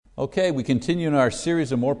Okay, we continue in our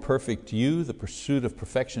series, A More Perfect You, the pursuit of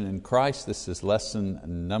perfection in Christ. This is lesson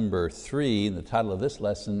number 3. And the title of this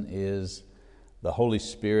lesson is The Holy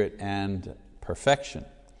Spirit and Perfection.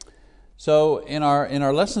 So in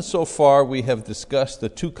our lesson so far, we have discussed the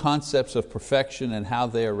two concepts of perfection and how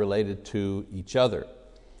they are related to each other.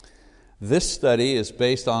 This study is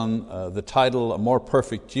based on the title, A More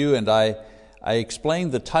Perfect You, and I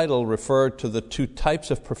explained the title referred to the two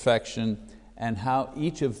types of perfection and how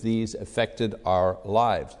each of these affected our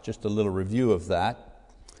lives. Just a little review of that.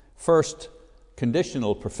 First,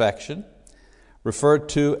 conditional perfection, referred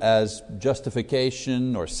to as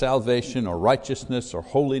justification or salvation or righteousness or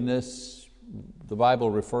holiness. The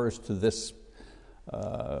Bible refers to this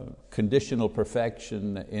conditional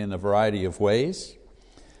perfection in a variety of ways.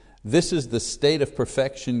 This is the state of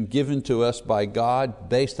perfection given to us by God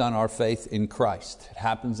based on our faith in Christ. It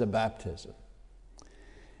happens at baptism.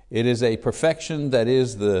 It is a perfection that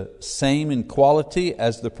is the same in quality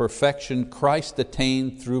as the perfection Christ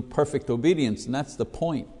attained through perfect obedience, and that's the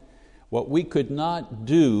point. What we could not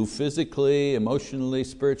do physically, emotionally,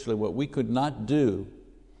 spiritually, what we could not do,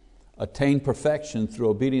 attain perfection through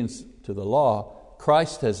obedience to the law,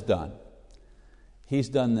 Christ has done. He's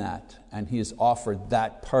done that, and He has offered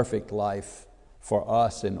that perfect life for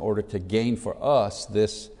us in order to gain for us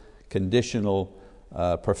this conditional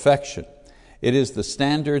perfection. It is the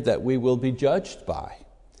standard that we will be judged by.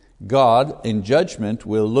 God, in judgment,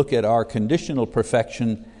 will look at our conditional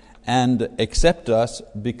perfection and accept us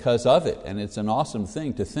because of it. And it's an awesome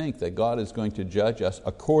thing to think that God is going to judge us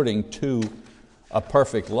according to a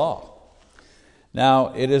perfect law.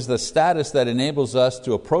 Now, it is the status that enables us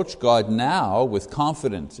to approach God now with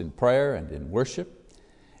confidence in prayer and in worship.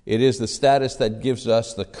 It is the status that gives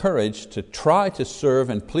us the courage to try to serve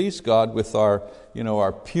and please God with our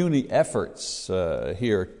puny efforts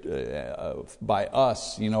here by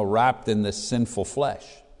us, wrapped in this sinful flesh.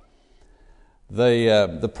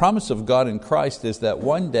 The promise of God in Christ is that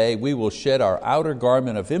one day we will shed our outer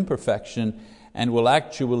garment of imperfection and will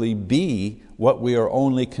actually be what we are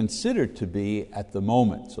only considered to be at the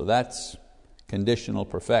moment. So that's conditional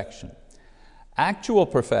perfection. Actual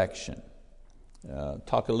perfection.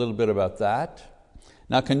 Talk a little bit about that.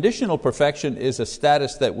 Now, conditional perfection is a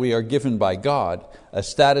status that we are given by God, a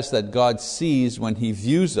status that God sees when He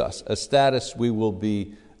views us, a status we will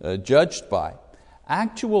be judged by.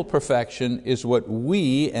 Actual perfection is what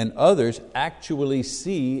we and others actually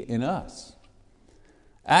see in us.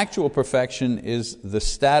 Actual perfection is the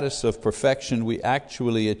status of perfection we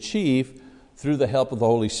actually achieve through the help of the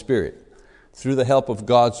Holy Spirit, through the help of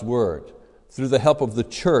God's Word, through the help of the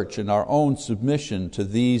church and our own submission to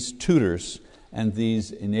these tutors and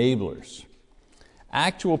these enablers.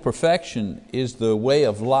 Actual perfection is the way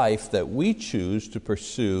of life that we choose to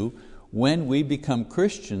pursue when we become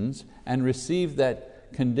Christians and receive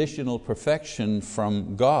that conditional perfection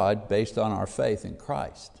from God based on our faith in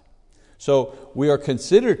Christ. So we are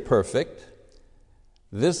considered perfect.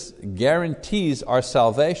 This guarantees our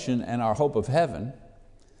salvation and our hope of heaven.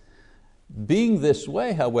 Being this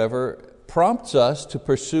way, however, prompts us to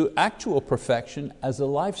pursue actual perfection as a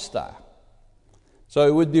lifestyle. So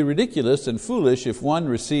it would be ridiculous and foolish if one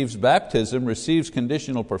receives baptism, receives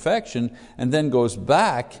conditional perfection, and then goes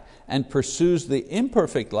back and pursues the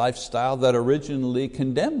imperfect lifestyle that originally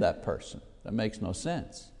condemned that person. That makes no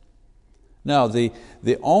sense. Now, the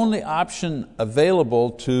only option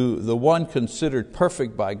available to the one considered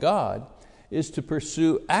perfect by God is to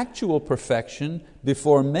pursue actual perfection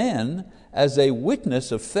before men as a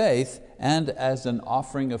witness of faith and as an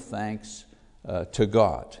offering of thanks to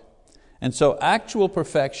God. And so actual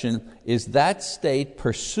perfection is that state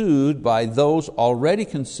pursued by those already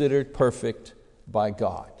considered perfect by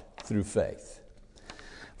God through faith.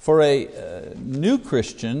 For a new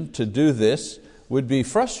Christian to do this would be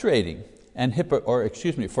frustrating, and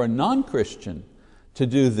for a non-Christian to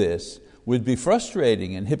do this would be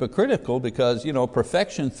frustrating and hypocritical because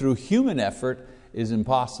perfection through human effort is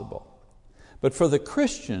impossible. But for the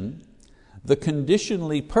Christian, the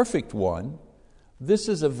conditionally perfect one, this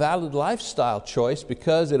is a valid lifestyle choice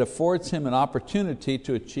because it affords him an opportunity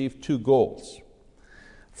to achieve two goals.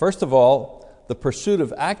 First of all, the pursuit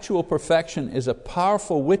of actual perfection is a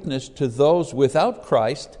powerful witness to those without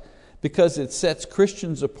Christ because it sets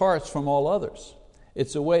Christians apart from all others.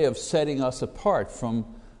 It's a way of setting us apart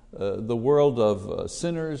from the world of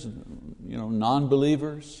sinners,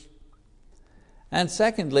 non-believers. And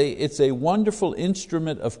secondly, it's a wonderful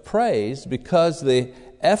instrument of praise because the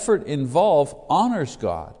effort involved honors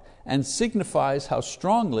God and signifies how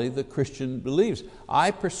strongly the Christian believes.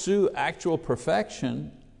 I pursue actual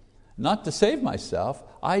perfection not to save myself.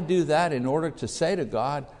 I do that in order to say to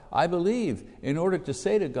God, I believe, in order to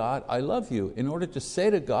say to God, I love you, in order to say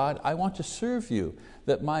to God, I want to serve you,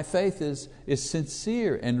 that my faith is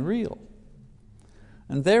sincere and real.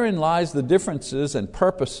 And therein lies the differences and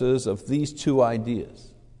purposes of these two ideas.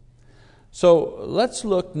 So let's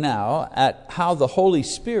look now at how the Holy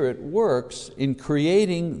Spirit works in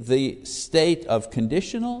creating the state of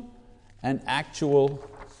conditional and actual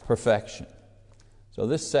perfection. So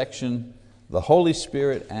this section, the Holy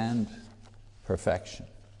Spirit and perfection.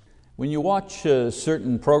 When you watch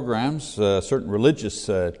certain programs, certain religious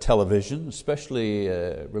television, especially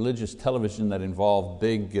religious television that involve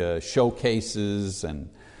big showcases and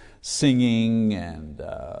singing and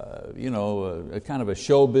a kind of a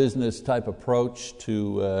show business type approach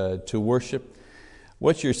to worship,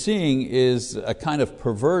 what you're seeing is a kind of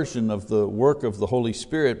perversion of the work of the Holy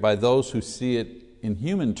Spirit by those who see it in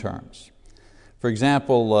human terms. For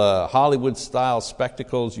example, Hollywood-style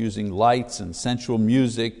spectacles using lights and sensual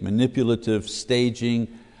music, manipulative staging,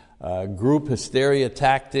 group hysteria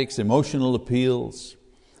tactics, emotional appeals.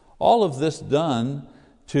 All of this done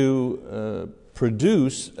to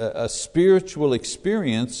produce a spiritual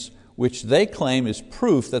experience which they claim is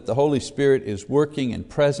proof that the Holy Spirit is working and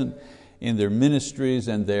present in their ministries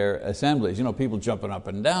and their assemblies. People jumping up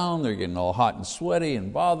and down, they're getting all hot and sweaty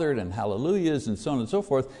and bothered and hallelujahs and so on and so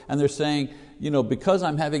forth, and they're saying, because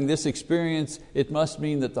I'm having this experience, it must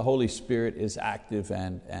mean that the Holy Spirit is active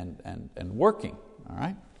and working. All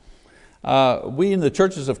right? We in the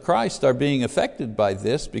churches of Christ are being affected by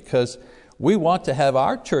this because we want to have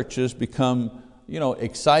our churches become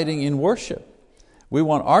exciting in worship. We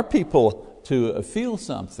want our people to feel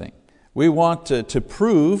something. We want to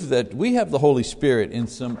prove that we have the Holy Spirit in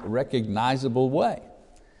some recognizable way.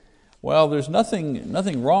 Well, there's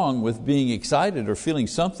nothing wrong with being excited or feeling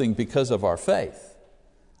something because of our faith.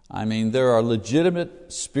 I mean, there are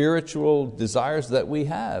legitimate spiritual desires that we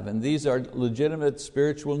have, and these are legitimate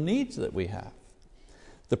spiritual needs that we have.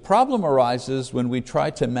 The problem arises when we try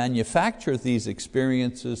to manufacture these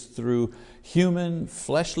experiences through human,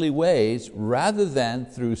 fleshly ways rather than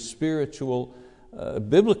through spiritual,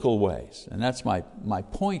 biblical ways. And that's my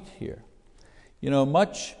point here.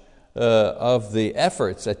 Much of the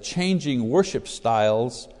efforts at changing worship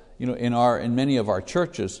styles in many of our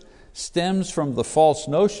churches stems from the false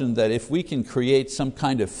notion that if we can create some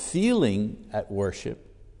kind of feeling at worship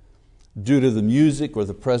due to the music or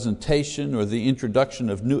the presentation or the introduction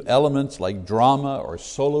of new elements like drama or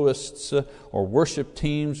soloists or worship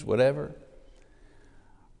teams, whatever,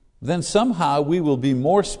 then somehow we will be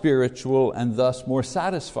more spiritual and thus more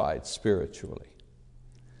satisfied spiritually.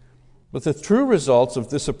 But the true results of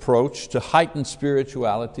this approach to heightened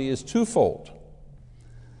spirituality is twofold.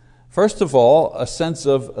 First of all, a sense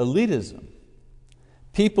of elitism.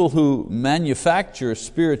 People who manufacture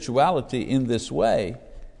spirituality in this way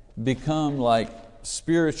become like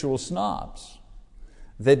spiritual snobs.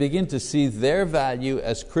 They begin to see their value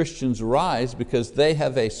as Christians rise because they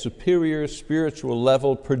have a superior spiritual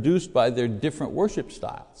level produced by their different worship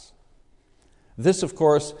styles. This, of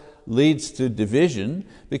course, leads to division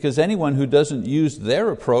because anyone who doesn't use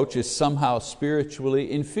their approach is somehow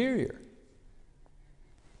spiritually inferior.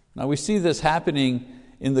 Now we see this happening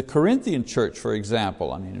in the Corinthian church, for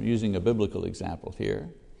example. I'm using a biblical example here,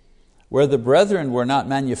 where the brethren were not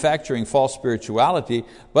manufacturing false spirituality,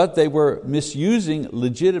 but they were misusing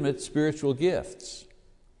legitimate spiritual gifts.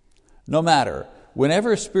 No matter,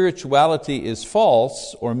 whenever spirituality is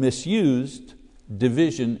false or misused,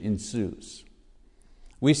 division ensues.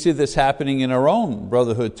 We see this happening in our own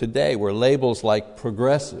brotherhood today, where labels like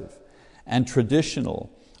progressive and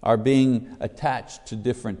traditional are being attached to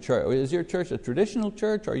different churches. Is your church a traditional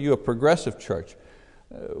church, or are you a progressive church?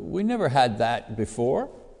 We never had that before.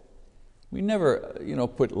 We never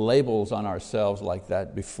put labels on ourselves like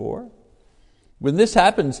that before. When this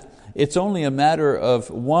happens, it's only a matter of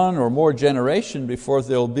one or more generation before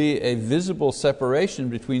there'll be a visible separation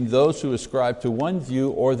between those who ascribe to one view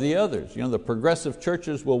or the others. The progressive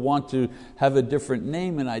churches will want to have a different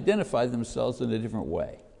name and identify themselves in a different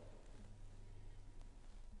way.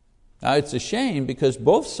 Now it's a shame because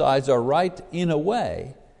both sides are right in a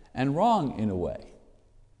way and wrong in a way.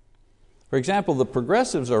 For example, the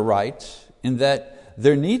progressives are right in that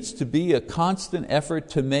there needs to be a constant effort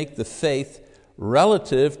to make the faith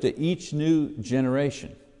relative to each new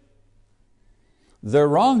generation. They're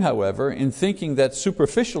wrong, however, in thinking that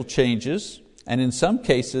superficial changes, and in some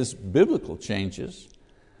cases biblical changes,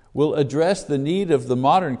 will address the need of the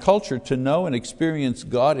modern culture to know and experience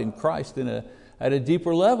God in Christ at a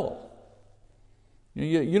deeper level.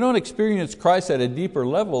 You don't experience Christ at a deeper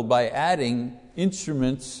level by adding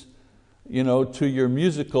instruments to your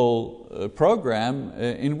musical program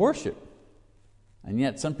in worship. And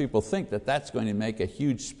yet some people think that that's going to make a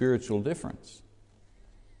huge spiritual difference.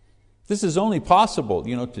 This is only possible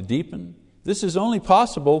to deepen. This is only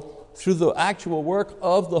possible through the actual work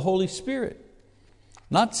of the Holy Spirit,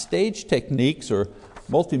 not stage techniques or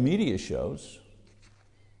multimedia shows.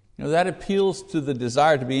 That appeals to the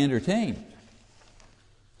desire to be entertained,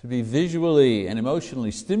 to be visually and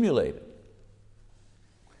emotionally stimulated.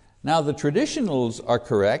 Now, the traditionals are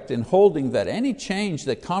correct in holding that any change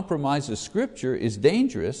that compromises Scripture is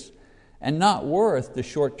dangerous and not worth the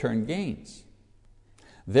short-term gains.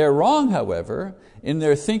 They're wrong, however, in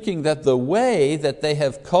their thinking that the way that they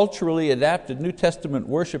have culturally adapted New Testament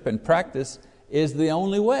worship and practice is the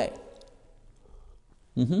only way.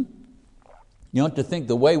 You want to think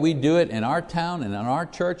the way we do it in our town and in our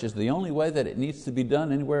church is the only way that it needs to be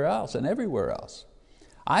done anywhere else and everywhere else.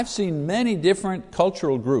 I've seen many different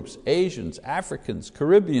cultural groups, Asians, Africans,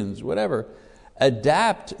 Caribbeans, whatever,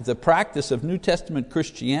 adapt the practice of New Testament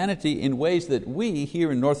Christianity in ways that we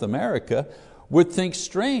here in North America would think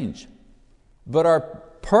strange, but are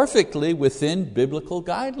perfectly within biblical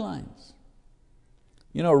guidelines.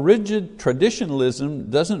 Rigid traditionalism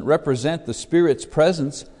doesn't represent the Spirit's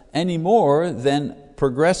presence any more than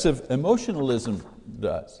progressive emotionalism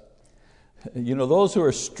does. Those who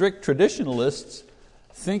are strict traditionalists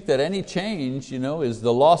think that any change is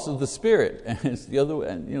the loss of the Spirit. And it's the other way.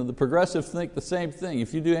 And the progressives think the same thing.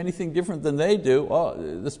 If you do anything different than they do,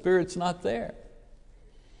 the Spirit's not there.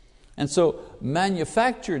 And so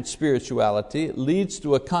manufactured spirituality leads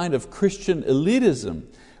to a kind of Christian elitism,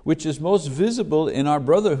 which is most visible in our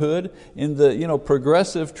brotherhood, in the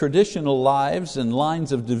progressive traditional lives and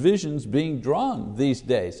lines of divisions being drawn these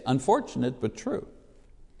days. Unfortunate, but true.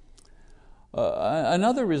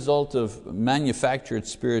 Another result of manufactured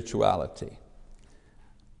spirituality,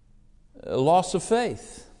 loss of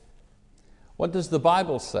faith. What does the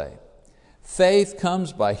Bible say? Faith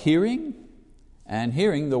comes by hearing, and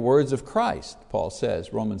hearing the words of Christ, Paul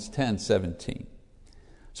says, Romans 10:17.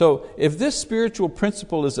 So if this spiritual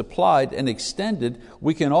principle is applied and extended,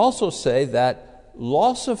 we can also say that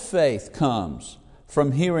loss of faith comes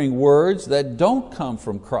from hearing words that don't come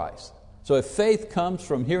from Christ. So if faith comes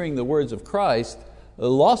from hearing the words of Christ, the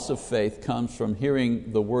loss of faith comes from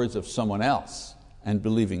hearing the words of someone else and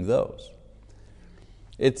believing those.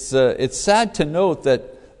 It's sad to note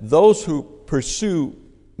that those who pursue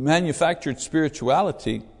manufactured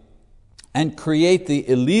spirituality and create the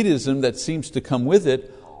elitism that seems to come with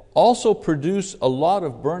it also produce a lot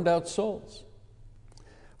of burned out souls.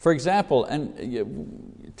 For example,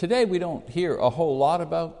 and today we don't hear a whole lot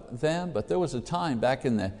about them, but there was a time back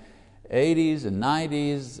in the 80s and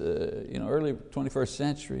 90s, early 21st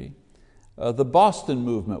century, the Boston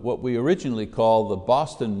movement, what we originally call the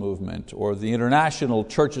Boston movement or the International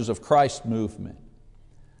Churches of Christ movement,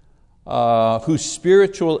 whose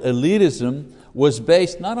spiritual elitism was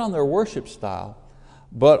based not on their worship style,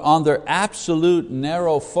 but on their absolute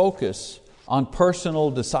narrow focus on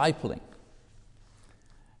personal discipling.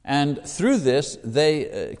 And through this,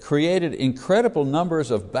 they created incredible numbers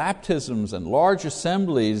of baptisms and large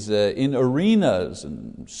assemblies in arenas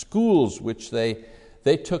and schools, which they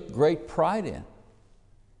took great pride in.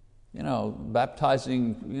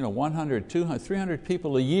 Baptizing 100, 200, 300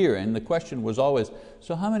 people a year, and the question was always,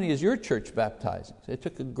 so how many is your church baptizing? They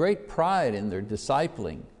took a great pride in their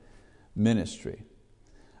discipling ministry.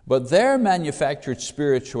 But their manufactured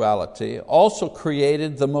spirituality also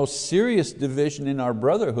created the most serious division in our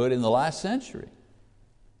brotherhood in the last century.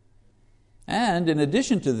 And in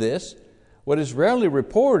addition to this, what is rarely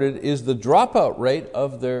reported is the dropout rate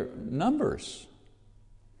of their numbers.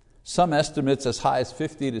 Some estimates as high as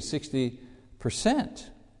 50 to 60%.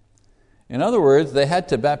 In other words, they had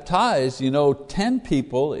to baptize 10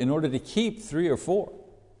 people in order to keep 3 or 4.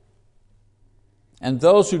 And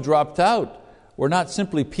those who dropped out were not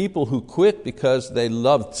simply people who quit because they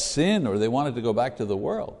loved sin or they wanted to go back to the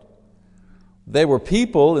world. They were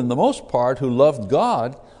people, in the most part, who loved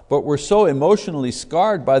God, but were so emotionally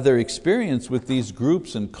scarred by their experience with these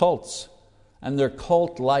groups and cults and their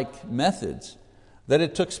cult-like methods that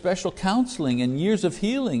it took special counseling and years of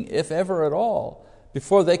healing, if ever at all,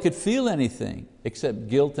 before they could feel anything except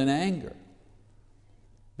guilt and anger.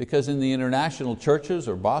 Because in the international churches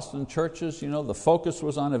or Boston churches, the focus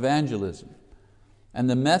was on evangelism. And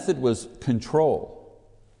the method was control.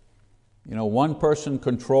 One person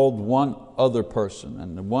controlled one other person,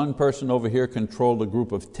 and one person over here controlled a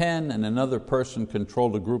group of 10, and another person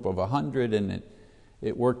controlled a group of 100, and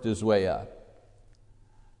it worked its way up.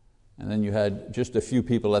 And then you had just a few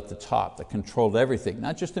people at the top that controlled everything,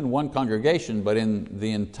 not just in one congregation, but in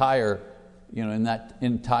the entire in that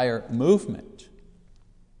entire movement.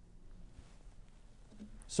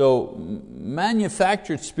 So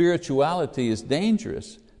manufactured spirituality is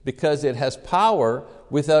dangerous because it has power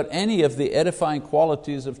without any of the edifying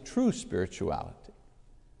qualities of true spirituality.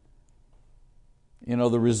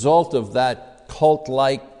 The result of that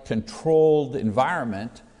cult-like controlled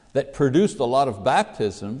environment that produced a lot of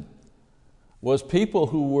baptism was people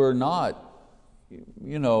who were not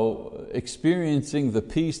experiencing the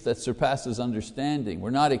peace that surpasses understanding. We're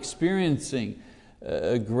not experiencing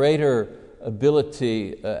a greater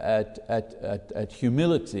ability at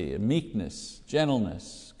humility, meekness,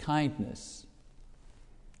 gentleness, kindness.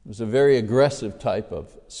 It was a very aggressive type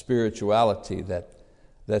of spirituality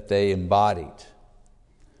that they embodied.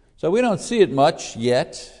 So we don't see it much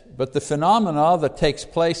yet, but the phenomena that takes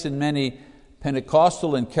place in many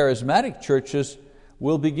Pentecostal and charismatic churches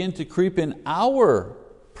will begin to creep in our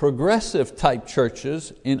progressive type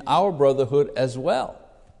churches, in our brotherhood as well.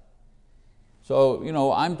 So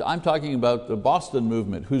I'm talking about the Boston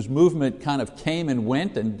movement, whose movement kind of came and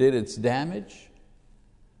went and did its damage.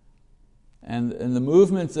 And the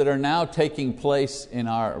movements that are now taking place in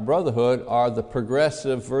our brotherhood are the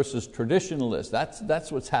progressive versus traditionalist.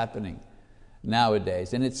 That's what's happening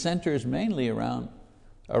nowadays. And it centers mainly around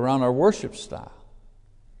our worship style.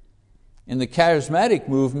 In the charismatic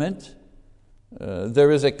movement,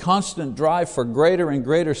 there is a constant drive for greater and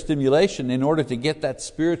greater stimulation in order to get that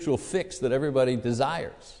spiritual fix that everybody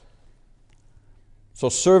desires. So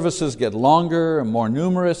services get longer and more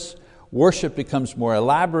numerous. Worship becomes more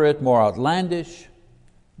elaborate, more outlandish.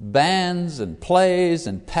 Bands and plays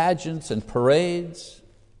and pageants and parades.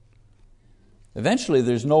 Eventually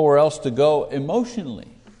there's nowhere else to go emotionally.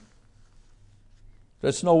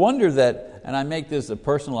 It's no wonder that, and I make this a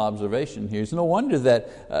personal observation here, it's no wonder that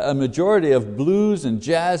a majority of blues and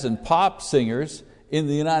jazz and pop singers in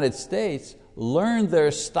the United States learn their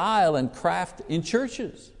style and craft in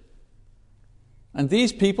churches. And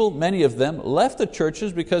these people, many of them, left the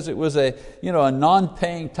churches because it was a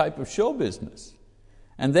non-paying type of show business.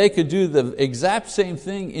 And they could do the exact same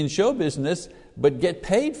thing in show business, but get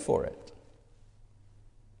paid for it.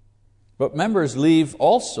 But members leave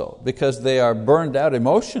also because they are burned out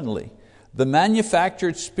emotionally. The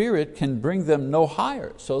manufactured spirit can bring them no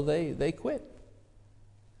higher, so they quit.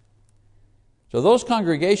 So those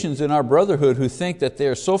congregations in our brotherhood who think that they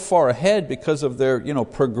are so far ahead because of their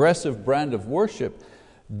progressive brand of worship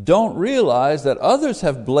don't realize that others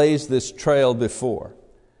have blazed this trail before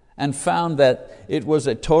and found that it was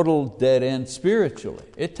a total dead end spiritually.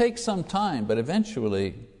 It takes some time, but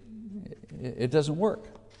eventually it doesn't work.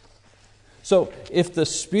 So if the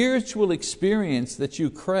spiritual experience that you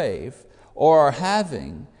crave or are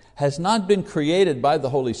having has not been created by the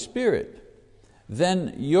Holy Spirit,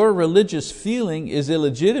 then your religious feeling is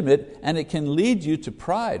illegitimate and it can lead you to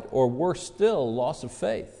pride or worse still, loss of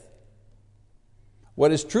faith.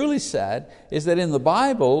 What is truly sad is that in the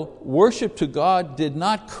Bible, worship to God did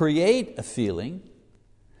not create a feeling.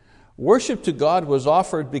 Worship to God was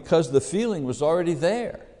offered because the feeling was already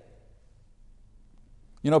there.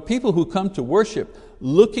 People who come to worship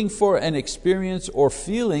looking for an experience or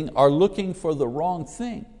feeling are looking for the wrong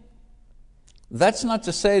thing. That's not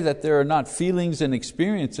to say that there are not feelings and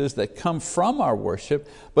experiences that come from our worship,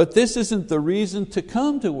 but this isn't the reason to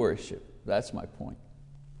come to worship. That's my point.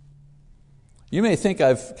 You may think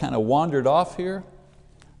I've kind of wandered off here,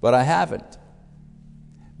 but I haven't.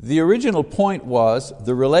 The original point was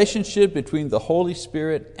the relationship between the Holy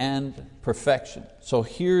Spirit and perfection. So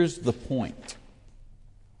here's the point.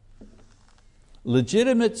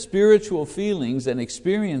 Legitimate spiritual feelings and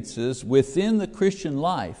experiences within the Christian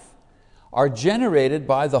life are generated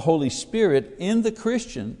by the Holy Spirit in the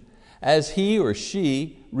Christian as he or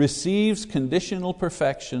she receives conditional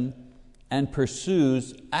perfection and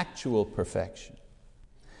pursues actual perfection.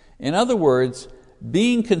 In other words,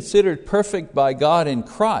 being considered perfect by God in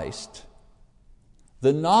Christ,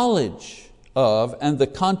 the knowledge of and the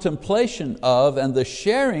contemplation of and the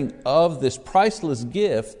sharing of this priceless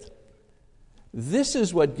gift, this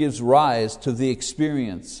is what gives rise to the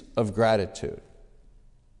experience of gratitude.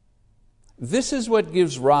 This is what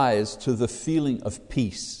gives rise to the feeling of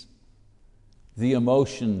peace, the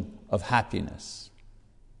emotion of happiness.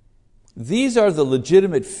 These are the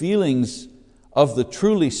legitimate feelings of the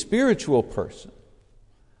truly spiritual person.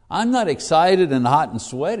 I'm not excited and hot and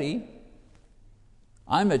sweaty.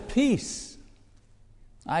 I'm at peace.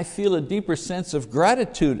 I feel a deeper sense of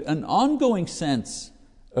gratitude, an ongoing sense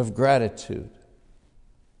of gratitude.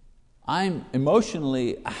 I'm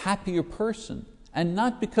emotionally a happier person. And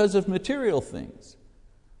not because of material things,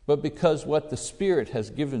 but because what the Spirit has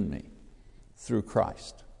given me through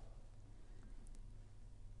Christ.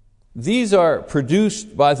 These are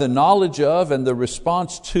produced by the knowledge of and the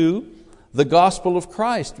response to the gospel of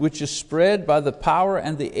Christ, which is spread by the power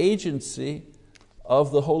and the agency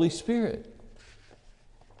of the Holy Spirit.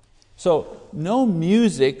 So no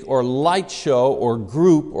music or light show or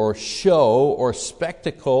group or show or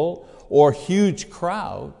spectacle or huge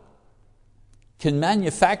crowd can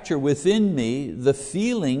manufacture within me the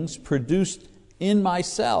feelings produced in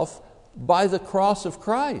myself by the cross of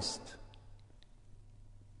Christ.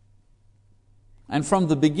 And from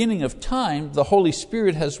the beginning of time, the Holy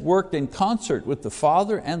Spirit has worked in concert with the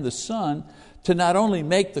Father and the Son to not only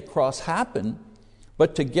make the cross happen,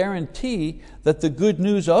 but to guarantee that the good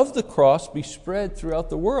news of the cross be spread throughout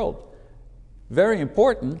the world. Very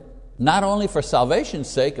important, not only for salvation's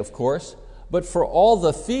sake, of course, but for all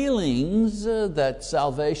the feelings that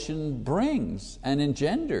salvation brings and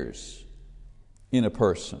engenders in a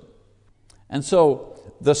person. And so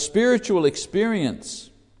the spiritual experience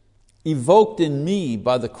evoked in me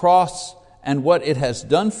by the cross and what it has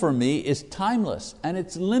done for me is timeless and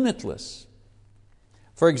it's limitless.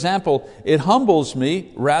 For example, it humbles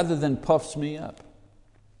me rather than puffs me up.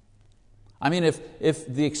 I mean,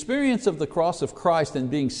 if the experience of the cross of Christ and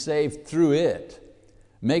being saved through it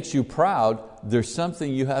makes you proud, there's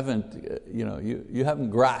something you haven't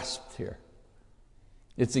grasped here.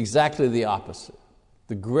 It's exactly the opposite.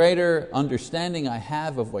 The greater understanding I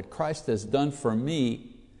have of what Christ has done for me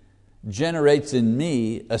generates in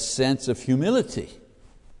me a sense of humility,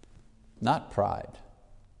 not pride.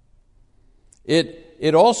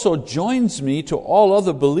 It also joins me to all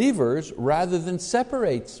other believers rather than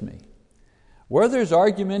separates me. Where there's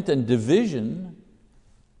argument and division,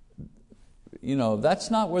 that's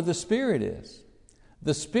not where the Spirit is.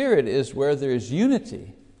 The Spirit is where there is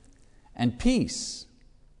unity and peace.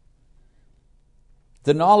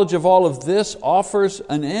 The knowledge of all of this offers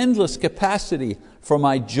an endless capacity for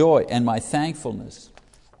my joy and my thankfulness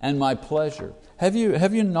and my pleasure. Have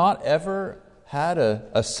you not ever had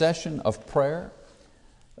a session of prayer,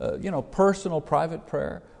 personal, private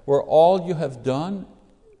prayer, where all you have done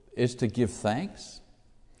is to give thanks?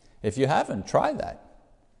 If you haven't, try that.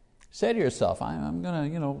 Say to yourself, I'm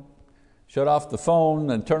going to shut off the phone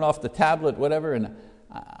and turn off the tablet, whatever, and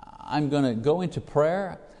I'm going to go into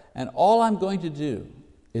prayer, and all I'm going to do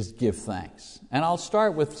is give thanks. And I'll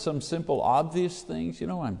start with some simple, obvious things.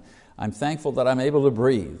 I'm thankful that I'm able to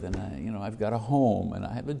breathe, and I've got a home, and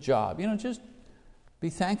I have a job. Just be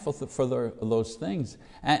thankful for those things,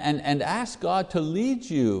 and ask God to lead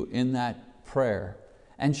you in that prayer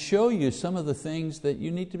and show you some of the things that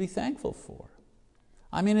you need to be thankful for.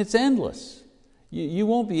 I mean, it's endless. You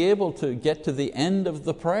won't be able to get to the end of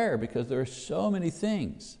the prayer because there are so many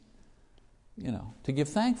things to give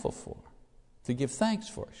thanks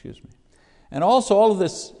for. And also all of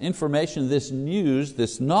this information, this news,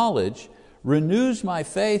 this knowledge renews my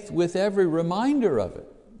faith with every reminder of it.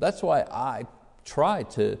 That's why I try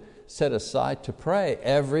to set aside to pray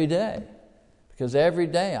every day, because every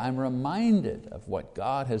day I'm reminded of what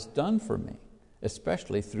God has done for me,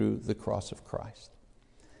 especially through the cross of Christ.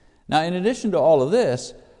 Now, in addition to all of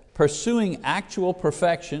this, pursuing actual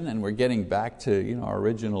perfection, and we're getting back to our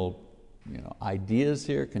original ideas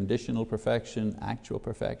here, conditional perfection, actual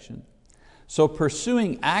perfection. So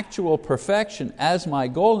pursuing actual perfection as my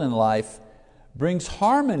goal in life brings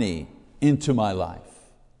harmony into my life.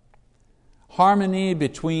 Harmony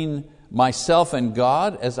between myself and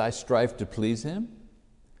God as I strive to please Him.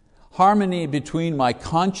 Harmony between my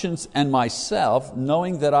conscience and myself,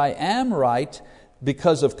 knowing that I am right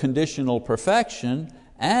because of conditional perfection,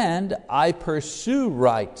 and I pursue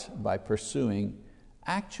right by pursuing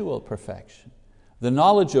actual perfection. The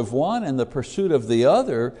knowledge of one and the pursuit of the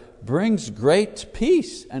other brings great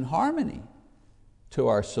peace and harmony to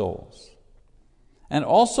our souls. And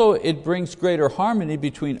also it brings greater harmony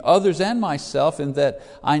between others and myself, in that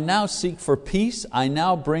I now seek for peace, I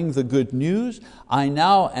now bring the good news, I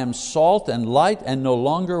now am salt and light and no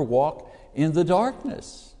longer walk in the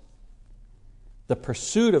darkness. The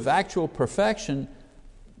pursuit of actual perfection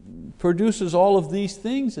produces all of these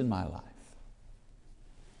things in my life.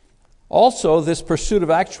 Also, this pursuit of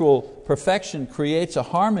actual perfection creates a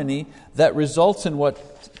harmony that results in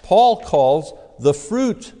what Paul calls the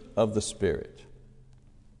fruit of the Spirit.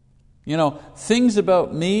 Things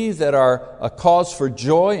about me that are a cause for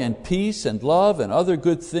joy and peace and love and other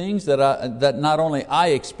good things that not only I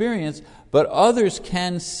experience, but others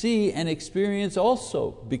can see and experience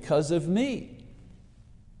also because of me.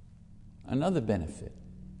 Another benefit.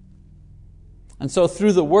 And so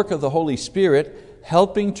through the work of the Holy Spirit,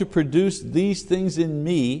 helping to produce these things in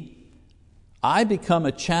me, I become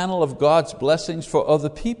a channel of God's blessings for other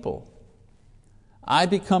people. I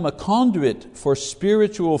become a conduit for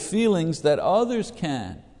spiritual feelings that others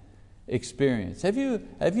can experience. Have you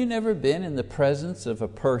never been in the presence of a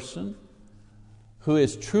person who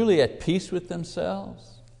is truly at peace with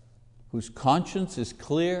themselves, whose conscience is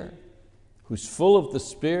clear, who's full of the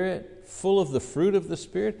Spirit, full of the fruit of the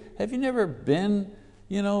Spirit? Have you never been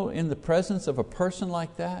in the presence of a person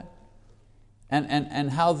like that?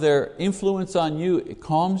 And how their influence on you, it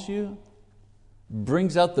calms you,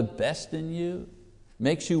 brings out the best in you,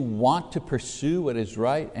 makes you want to pursue what is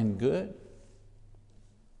right and good?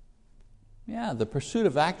 Yeah, the pursuit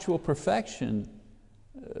of actual perfection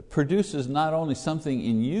produces not only something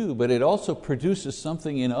in you, but it also produces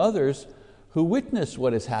something in others who witness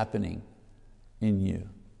what is happening in you.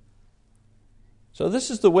 So this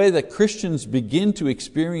is the way that Christians begin to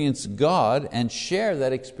experience God and share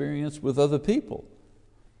that experience with other people.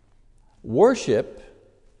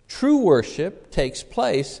 True worship takes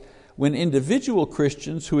place when individual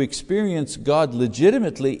Christians who experience God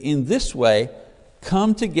legitimately in this way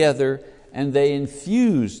come together and they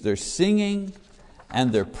infuse their singing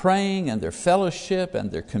and their praying and their fellowship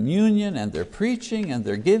and their communion and their preaching and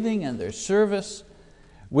their giving and their service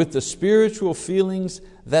with the spiritual feelings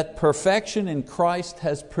that perfection in Christ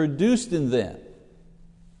has produced in them.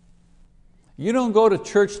 You don't go to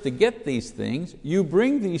church to get these things, you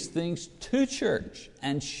bring these things to church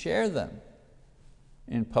and share them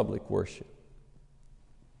in public worship.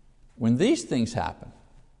 When these things happen,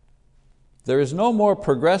 there is no more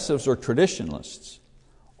progressives or traditionalists.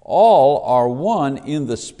 All are one in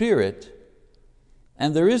the Spirit,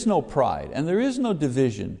 and there is no pride, and there is no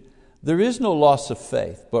division, there is no loss of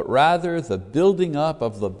faith, but rather the building up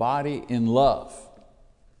of the body in love.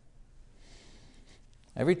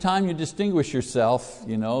 Every time you distinguish yourself,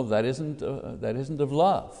 that isn't of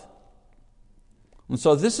love. And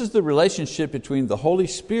so this is the relationship between the Holy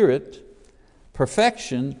Spirit,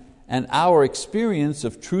 perfection, and our experience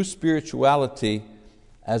of true spirituality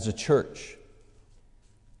as a church.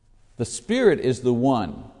 The Spirit is the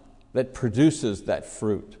one that produces that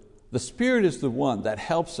fruit. The Spirit is the one that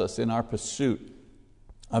helps us in our pursuit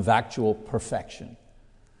of actual perfection.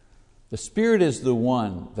 The Spirit is the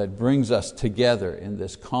one that brings us together in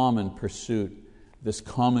this common pursuit, this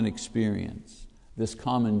common experience, this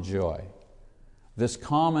common joy, this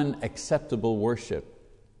common acceptable worship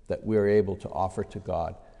that we are able to offer to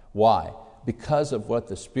God. Why? Because of what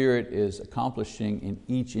the Spirit is accomplishing in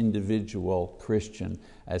each individual Christian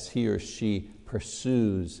as he or she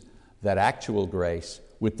pursues that actual grace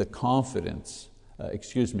with the confidence,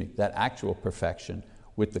 that actual perfection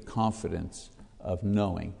with the confidence of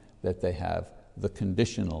knowing that they have the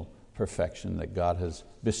conditional perfection that God has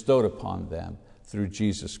bestowed upon them through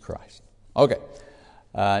Jesus Christ. Okay,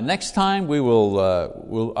 next time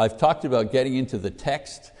I've talked about getting into the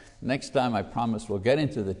text. Next time I promise we'll get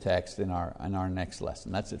into the text in our next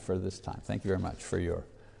lesson. That's it for this time. Thank you very much for your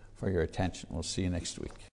attention. We'll see you next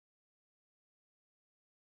week.